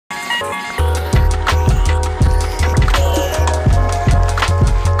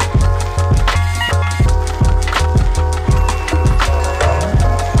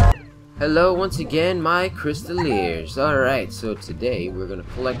Hello once again, my Crystaliers. Alright, so today we're gonna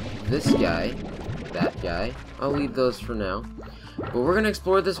collect this guy, that guy. I'll leave those for now. But we're gonna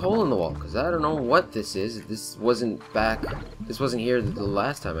explore this hole in the wall, because I don't know what this is. This wasn't here the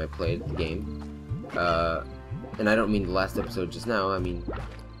last time I played the game. And I don't mean the last episode just now, I mean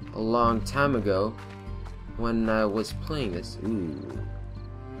a long time ago when I was playing this. Ooh.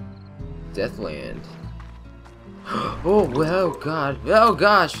 Deathland. Oh, well, God. Oh,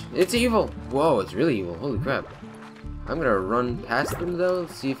 gosh. It's evil. Whoa, it's really evil. Holy crap. I'm gonna run past them, though.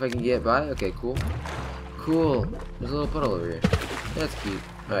 See if I can get by. Okay, cool. Cool. There's a little puddle over here. That's cute.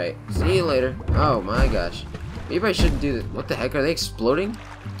 Alright. See you later. Oh, my gosh. Maybe I shouldn't do this. What the heck? Are they exploding?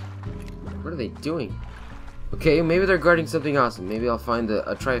 What are they doing? Okay, maybe they're guarding something awesome. Maybe I'll find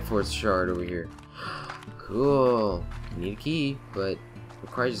a Triforce shard over here. Cool. I need a key, but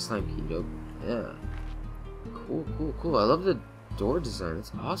requires a slime key. Nope. Yeah. Cool, cool, cool. I love the door design.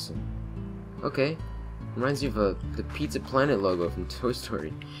 It's awesome. Okay. Reminds me of the Pizza Planet logo from Toy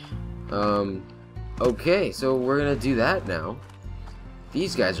Story. Okay, so we're gonna do that now.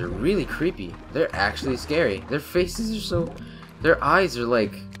 These guys are really creepy. They're actually scary. Their faces are so... Their eyes are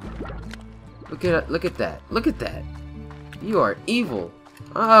like... Look at that. Look at that. You are evil.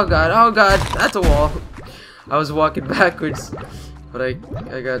 Oh god, oh god. That's a wall. I was walking backwards. But I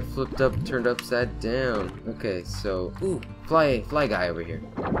got flipped up, turned upside down. Okay, so... Ooh, fly guy over here.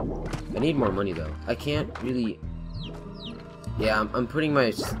 I need more money, though. I can't really... Yeah, I'm putting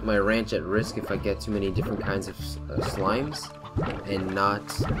my ranch at risk if I get too many different kinds of slimes. And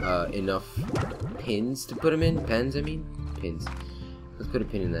not enough pins to put them in. Pens, I mean? Pins. Let's put a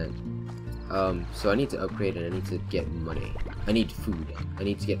pin in that. So I need to upgrade and I need to get money. I need food. I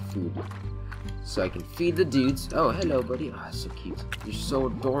need to get food. So I can feed the dudes. Oh, hello, buddy. Ah, oh, so cute. You're so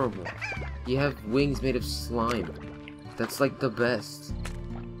adorable. You have wings made of slime. That's like the best.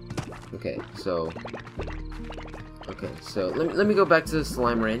 Okay, so let me go back to the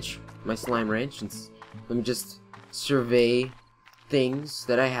slime ranch, my slime ranch, and let me just survey things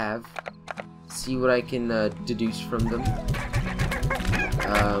that I have, see what I can deduce from them.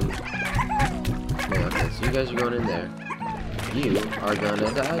 Yeah, okay, so you guys are going in there. You are gonna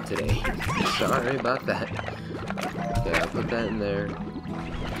die today. Sorry about that. Okay, I'll put that in there.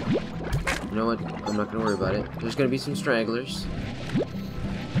 You know what? I'm not gonna worry about it. There's gonna be some stragglers.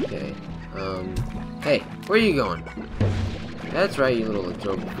 Okay. Hey, where are you going? That's right, you little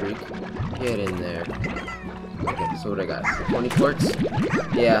adorable freak. Get in there. Okay, so what I got? 20 quartz?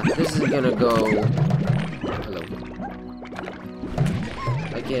 Yeah, this is gonna go... Hello.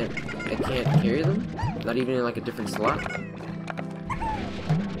 I can't carry them? Not even in like a different slot?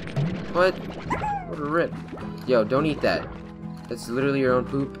 What? What a rip. Yo, don't eat that. That's literally your own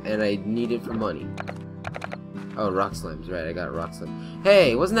poop, and I need it for money. Oh, rock slimes. Right, I got a rock slime.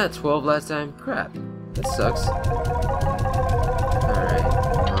 Hey, wasn't that 12 last time? Crap. That sucks. Alright,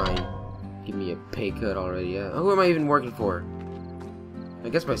 fine. Give me a pay cut already. Who am I even working for? I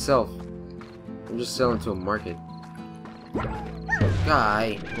guess myself. I'm just selling to a market.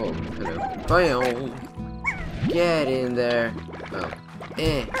 Guy. Whoa, hello. Bam. Get in there. Oh.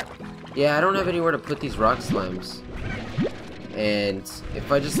 Yeah, I don't have anywhere to put these rock slimes. And if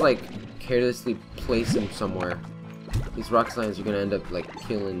I just like carelessly place them somewhere, these rock slimes are gonna end up like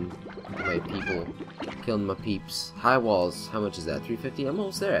killing my people, killing my peeps. High walls, how much is that? 350? I'm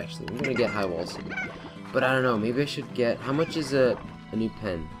almost there actually. I'm gonna get high walls. But I don't know, maybe I should get, how much is a new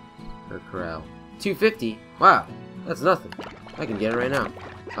pen or corral? 250? Wow, that's nothing. I can get it right now.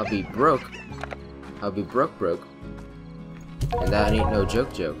 I'll be broke. I'll be broke. And that ain't no joke.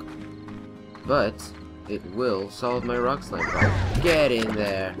 But it will solve my rock slime problem. Get in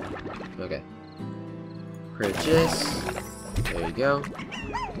there. Okay. Purchase. There you go.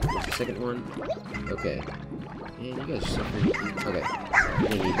 Here's the second one. Okay. Man, you guys are so pretty. Okay. I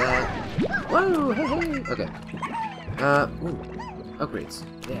need that. Whoa! Hey! Okay. Ooh. Upgrades.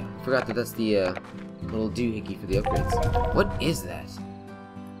 Yeah. Forgot that that's the little doohickey for the upgrades. What is that?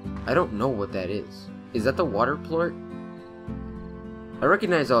 I don't know what that is. Is that the water plort? I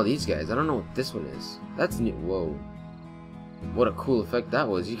recognize all these guys. I don't know what this one is. That's new. Whoa. What a cool effect that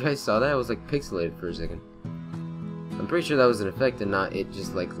was. You guys saw that? It was like pixelated for a second. I'm pretty sure that was an effect and not it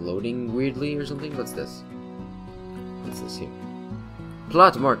just like loading weirdly or something. What's this? What's this here?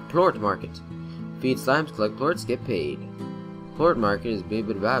 Plort market. Feed slimes, collect plorts, get paid. Plort market is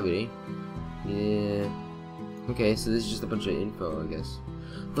bibbidi-bobbidi. Yeah. Okay, so this is just a bunch of info, I guess.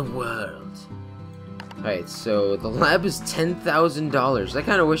 The world. Alright, so the lab is $10,000. I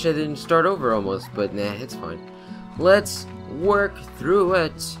kind of wish I didn't start over almost, but nah, it's fine. Let's work through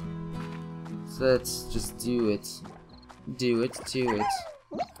it. So let's just do it.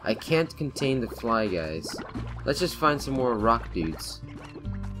 I can't contain the fly guys. Let's just find some more rock dudes.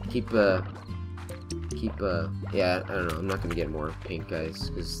 Yeah, I don't know. I'm not gonna get more pink guys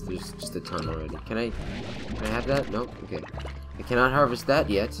because there's just a ton already. Can I have that? Nope. Okay. I cannot harvest that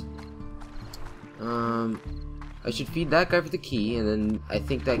yet. I should feed that guy for the key, and then I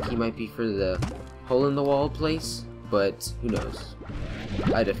think that key might be for the hole in the wall place, but who knows?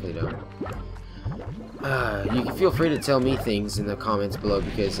 I definitely don't. You can feel free to tell me things in the comments below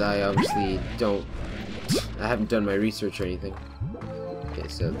because I obviously I haven't done my research or anything. Okay,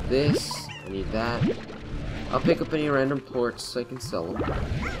 so this, I need that. I'll pick up any random plorts so I can sell them.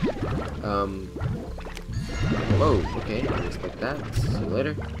 Whoa, okay, I didn't expect that. See you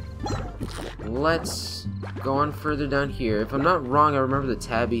later. Let's go on further down here. If I'm not wrong, I remember the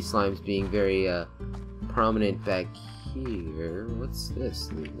tabby slimes being very prominent back here. What's this?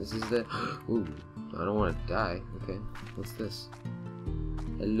 This is the... Ooh, I don't want to die. Okay, what's this?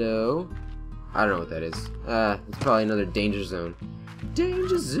 Hello? I don't know what that is. It's probably another danger zone.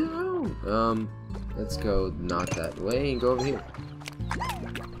 Danger zone! Let's go not that way and go over here.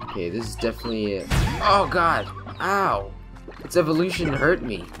 Okay, this is definitely it. Oh god! Ow! Its evolution hurt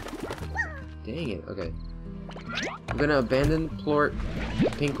me. Dang it, okay. I'm gonna abandon the plort, the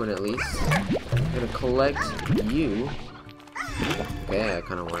pink one at least. I'm gonna collect you. Okay, I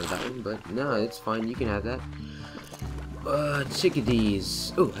kinda wanted that one, but no, it's fine, you can have that.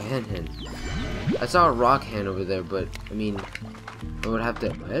 Chickadees. Ooh, a hen. I saw a rock hen over there, but, I mean, I would have to...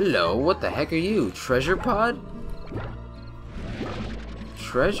 Hello, what the heck are you? Treasure pod?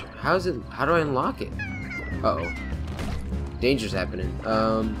 Treasure? How do I unlock it? Uh-oh. Danger's happening.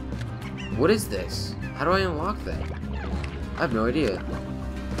 What is this? How do I unlock that? I have no idea.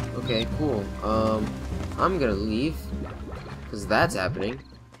 Okay, cool. I'm gonna leave. Because that's happening.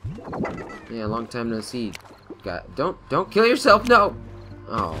 Yeah, long time no see. Don't kill yourself, no!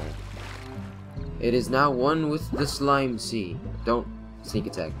 Oh. It is now one with the slime sea. Don't sneak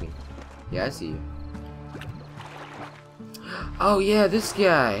attack me. Yeah, I see you. Oh yeah, this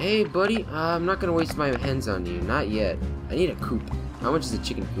guy. Hey buddy, I'm not gonna waste my hens on you. Not yet. I need a coop. How much is a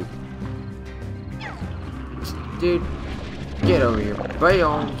chicken coop? Dude, get over here.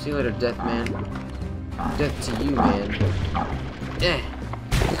 Bam! See you later, death man. Death to you, man. Eh.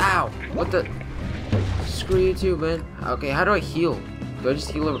 Ow! What the? Screw you too, man. Okay, how do I heal? Do I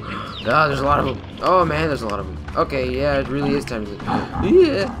just heal over? Ah, there's a lot of them. Oh man, there's a lot of them. Okay, yeah, it really is time to.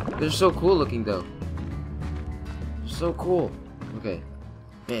 Yeah, they're so cool looking though. So cool. Okay,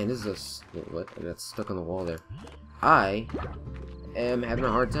 man, this is a what? I got stuck on the wall there. I am having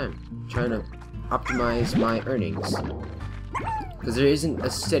a hard time trying to optimize my earnings because there isn't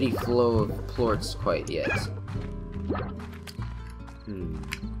a steady flow of plorts quite yet.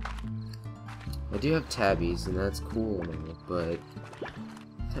 I do have tabbies, and that's cool and all, but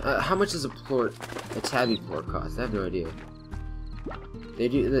how much does a tabby plort cost? I have no idea. They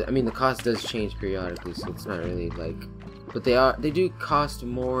do. I mean, the cost does change periodically, so it's not really like. But they do cost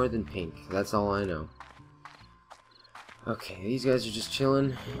more than pink. That's all I know. Okay, these guys are just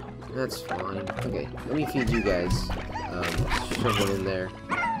chilling. That's fine. Okay, let me feed you guys. Shove one in there.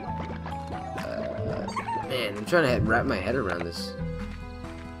 Man, I'm trying to wrap my head around this.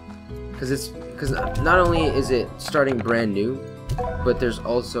 Because not only is it starting brand new, but there's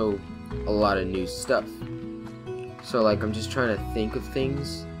also a lot of new stuff. So like I'm just trying to think of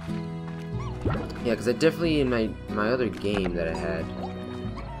things. Yeah, because I definitely in my other game that I had.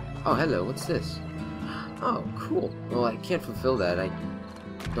 Oh, hello. What's this? Oh, cool. Well, I can't fulfill that. I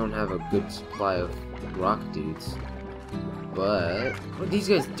don't have a good supply of rock dudes. But what are these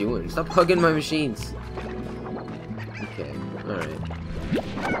guys doing? Stop hugging my machines. Okay. All right.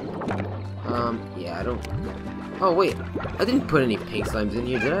 Yeah, I don't... Oh, wait. I didn't put any pink slimes in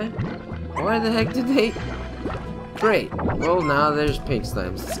here, did I? Why the heck did they... Great. Well, now there's pink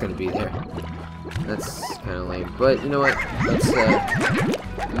slimes. It's gonna be there. That's kind of lame. But, you know what? Let's,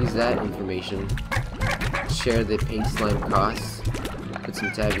 use that information. Share the pink slime costs. Put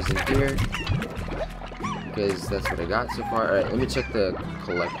some tabbies in here. Because that's what I got so far. Alright, let me check the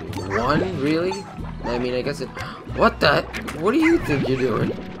collector. One? Really? I mean, I guess it... What the... What do you think you're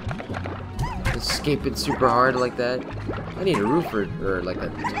doing? Escape it super hard like that? I need a roof or like a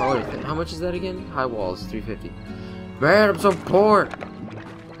taller thing. How much is that again? High walls, 350. Man, I'm so poor!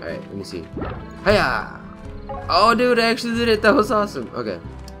 Alright, let me see. Hiya! Oh, dude, I actually did it. That was awesome. Okay.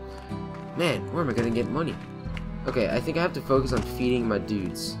 Man, where am I gonna get money? Okay, I think I have to focus on feeding my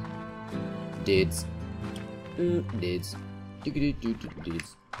dudes. Dudes. Dudes.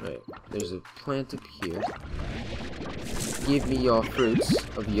 Dudes. Alright, there's a plant up here. Give me your fruits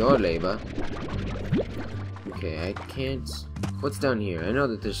of your labor. Okay, I can't... What's down here? I know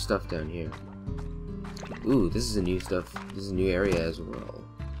that there's stuff down here. Ooh, this is a new stuff. This is a new area as well.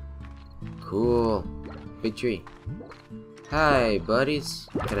 Cool. Big tree. Hi, buddies.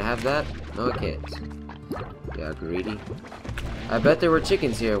 Can I have that? No, I can't. Yeah, greedy. I bet there were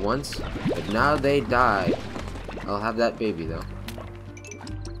chickens here once, but now they died. I'll have that baby, though.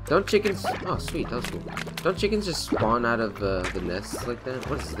 Don't chickens... Oh, sweet. That was cool. Don't chickens just spawn out of the nests like that?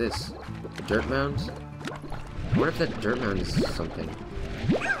 What is this? A dirt mound? I wonder if that dirt mound is something.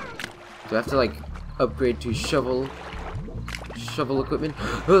 Do I have to, like, upgrade to shovel equipment?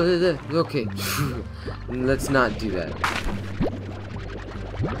 Okay. Let's not do that.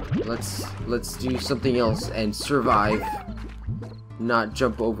 Let's do something else and survive. Not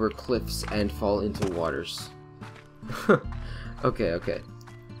jump over cliffs and fall into waters. Okay.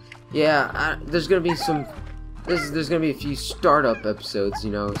 Yeah, there's gonna be some... There's gonna be a few startup episodes,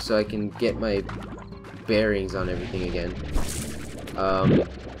 you know, so I can get my bearings on everything again.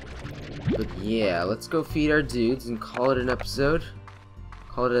 But yeah, let's go feed our dudes and call it an episode.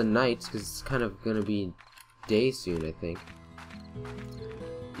 Call it a night, because it's kind of gonna be day soon, I think.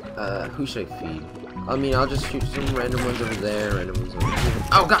 Who should I feed? I mean, I'll just shoot some random ones over there, random ones over here.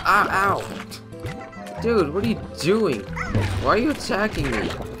 Oh god, ow! Dude, what are you doing? Why are you attacking me? I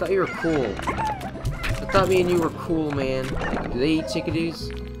thought you were cool. I thought me and you were cool, man. Do they eat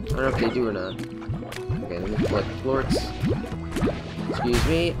chickadees? I don't know if they do or not. Okay, let me collect plorts. Excuse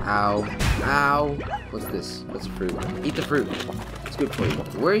me. Ow. What's this? What's fruit? Eat the fruit. It's good for you.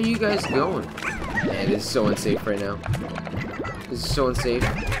 Where are you guys going? Man, this is so unsafe right now. This is so unsafe.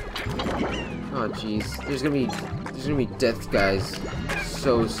 Oh jeez. There's gonna be death guys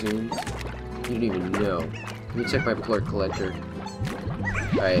so soon. You don't even know. Let me check my plort collector.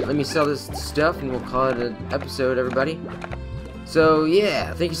 Alright, let me sell this stuff and we'll call it an episode, everybody. So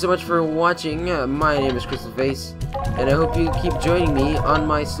yeah, thank you so much for watching. My name is Crystal Face, and I hope you keep joining me on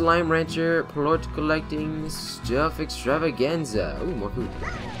my Slime Rancher plort collecting stuff extravaganza. Ooh, more food.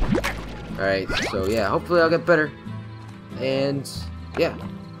 Alright, so yeah, hopefully I'll get better. And yeah,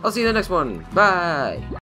 I'll see you in the next one. Bye!